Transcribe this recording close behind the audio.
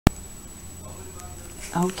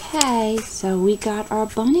Okay, so we got our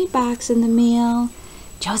bunny box in the mail.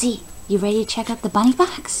 Josie, you ready to check out the bunny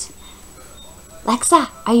box? Lexa,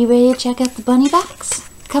 are you ready to check out the bunny box?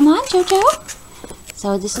 Come on, Jojo.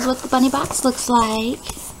 So this is what the bunny box looks like.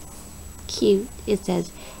 Cute. It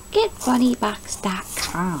says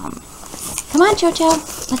getbunnybox.com. Come on, Jojo.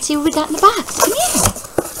 Let's see what we got in the box. Come here.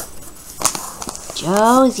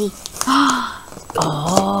 Josie.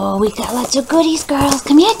 Oh, we got lots of goodies, girls.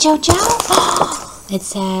 Come here, Jojo. It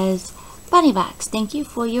says, Bunny Box, thank you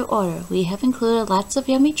for your order. We have included lots of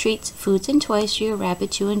yummy treats, foods, and toys for your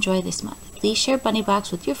rabbit to enjoy this month. Please share Bunny Box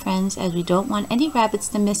with your friends, as we don't want any rabbits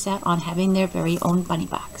to miss out on having their very own Bunny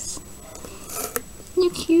Box. Isn't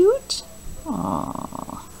you cute?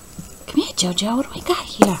 Aww. Come here, Jojo. What do we got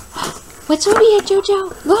here? What's over here,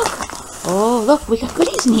 Jojo? Look. Oh, look. We got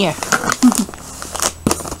goodies in here.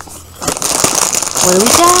 What do we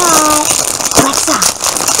got? Alexa.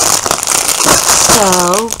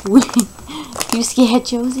 So, you scared,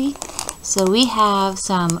 Josie? So we have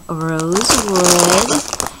some rosewood.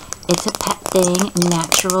 It's a pet thing.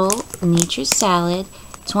 Natural nature salad.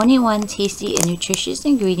 21 tasty and nutritious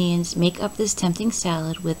ingredients make up this tempting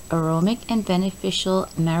salad with aromatic and beneficial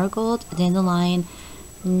marigold, dandelion,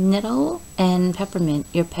 nettle, and peppermint.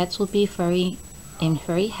 Your pets will be furry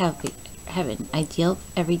heaven, ideal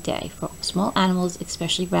every day for small animals,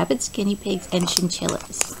 especially rabbits, guinea pigs, and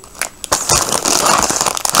chinchillas.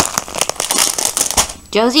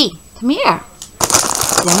 Josie, come here.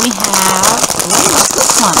 Then we have, what's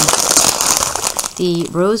this one? The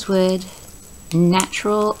rosewood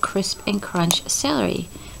natural crisp and crunch celery.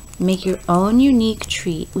 Make your own unique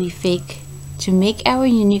treat. To make our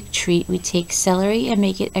unique treat, we take celery and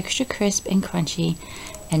make it extra crisp and crunchy,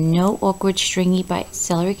 and no awkward stringy bites.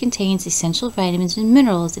 Celery contains essential vitamins and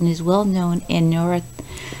minerals and is well known in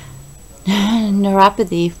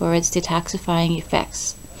neuropathy for its detoxifying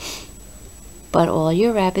effects. But all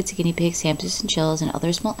your rabbits, guinea pigs, hamsters, chinchillas, and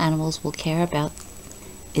other small animals will care about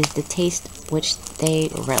is the taste which they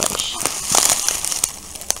relish.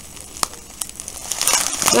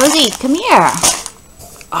 Josie, come here.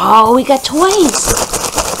 Oh, we got toys.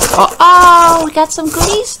 Oh, we got some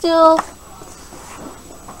goodies still.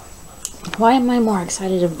 Why am I more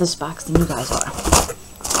excited of this box than you guys are?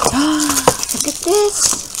 Look at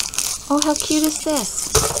this. Oh, how cute is this?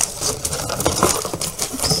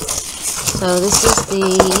 So this is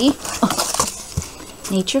the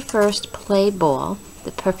Nature First Play Ball,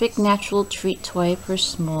 the perfect natural treat toy for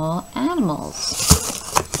small animals.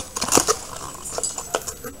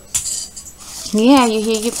 Yeah, you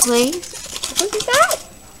hear you play? Look at that,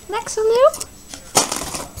 Lexaloo.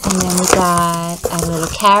 And then we got a little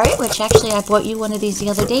carrot, which actually I bought you one of these the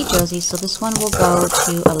other day, Josie. So this one will go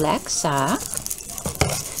to Alexa.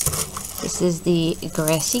 This is the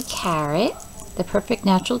grassy carrot, the perfect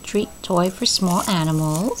natural treat toy for small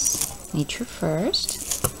animals. Nature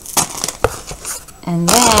First. And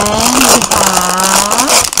then we have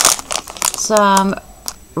some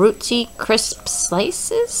rootsy crisp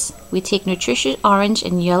slices. We take nutritious orange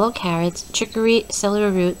and yellow carrots, chicory, celery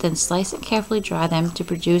root, then slice and carefully dry them to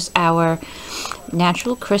produce our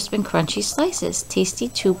natural crisp and crunchy slices. Tasty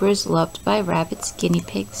tubers loved by rabbits, guinea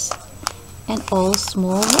pigs, and all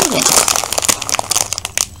small rodents.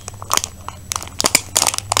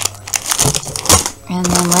 And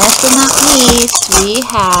then last but not least, we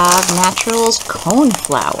have Naturals cone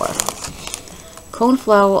flour. Cone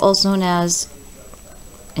flour, also known as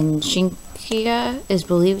Enchinkia, is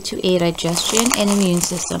believed to aid digestion and immune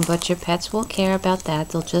system, but your pets won't care about that.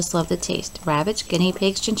 They'll just love the taste. Rabbits, guinea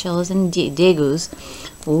pigs, chinchillas, and degus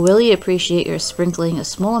will really appreciate your sprinkling a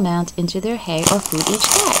small amount into their hay or food each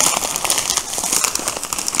day.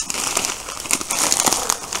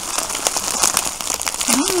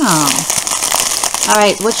 Oh.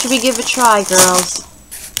 Alright, what should we give a try, girls?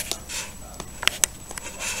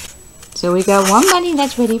 So we got one bunny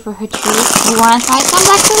that's ready for her treat. You want to try some,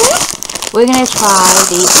 Lexaloo? We're going to try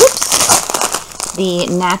the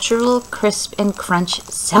natural crisp and crunch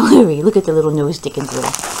celery. Look at the little nose sticking through.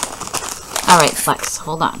 Alright, Lex,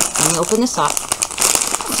 hold on. Let me open this up.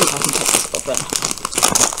 Let's see if I can get this open.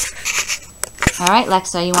 Alright,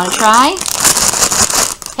 Lexa, you want to try?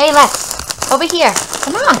 Hey, Lex, over here.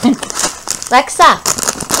 Come on. Lexa.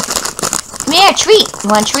 Come here, treat. You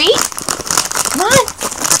want a treat? Come on.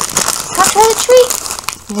 Come try the treat.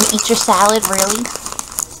 You're going to eat your salad, really?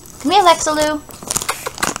 Come here, Lexaloo.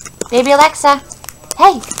 Baby Alexa.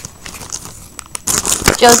 Hey.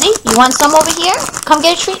 Josie, you want some over here? Come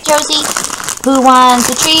get a treat, Josie. Who wants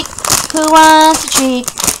a treat? Who wants a treat?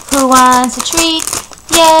 Who wants a treat?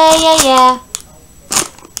 Yeah, yeah, yeah.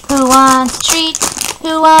 Who wants a treat?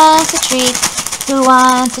 Who wants a treat? Who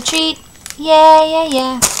wants a treat? Yeah, yeah,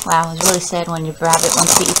 yeah. Wow, it's really sad when your rabbit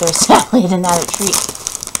wants to eat their salad and not a treat.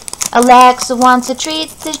 Alexa wants a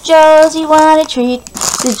treat. Does Josie want a treat?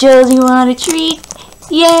 Does Josie want a treat?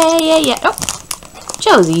 Yeah, yeah, yeah. Oh,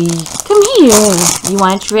 Josie, come here. You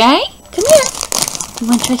want to try? Come here. You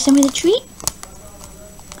want to try some of the treat?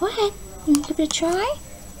 Go ahead. You want to give it a try?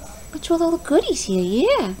 What's with all the goodies here?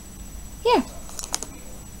 Yeah. Here.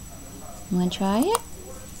 You want to try it?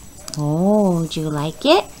 Oh, do you like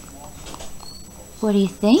it? What do you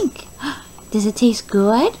think? Does it taste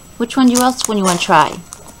good? Which one else you want to try?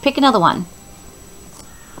 Pick another one.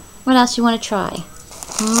 What else you want to try?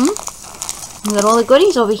 You got all the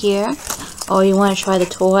goodies over here. Oh, you want to try the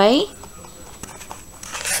toy?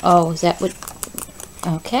 Oh, is that what?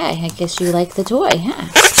 Okay, I guess you like the toy, huh?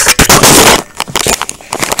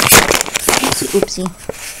 Oopsie, oopsie.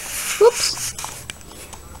 Whoops.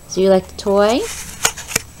 So you like the toy?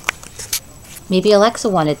 Maybe Alexa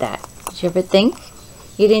wanted that. Did you ever think?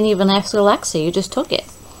 You didn't even ask Alexa, you just took it.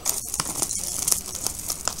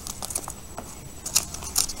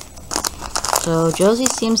 So Josie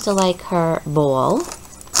seems to like her ball.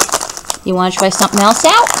 You want to try something else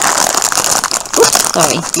out? Oops,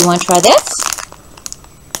 sorry. You want to try this?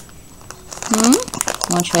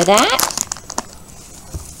 You want to try that?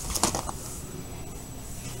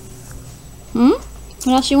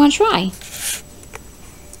 What else you want to try?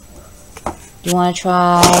 You want to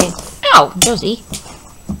try... Ow, Josie.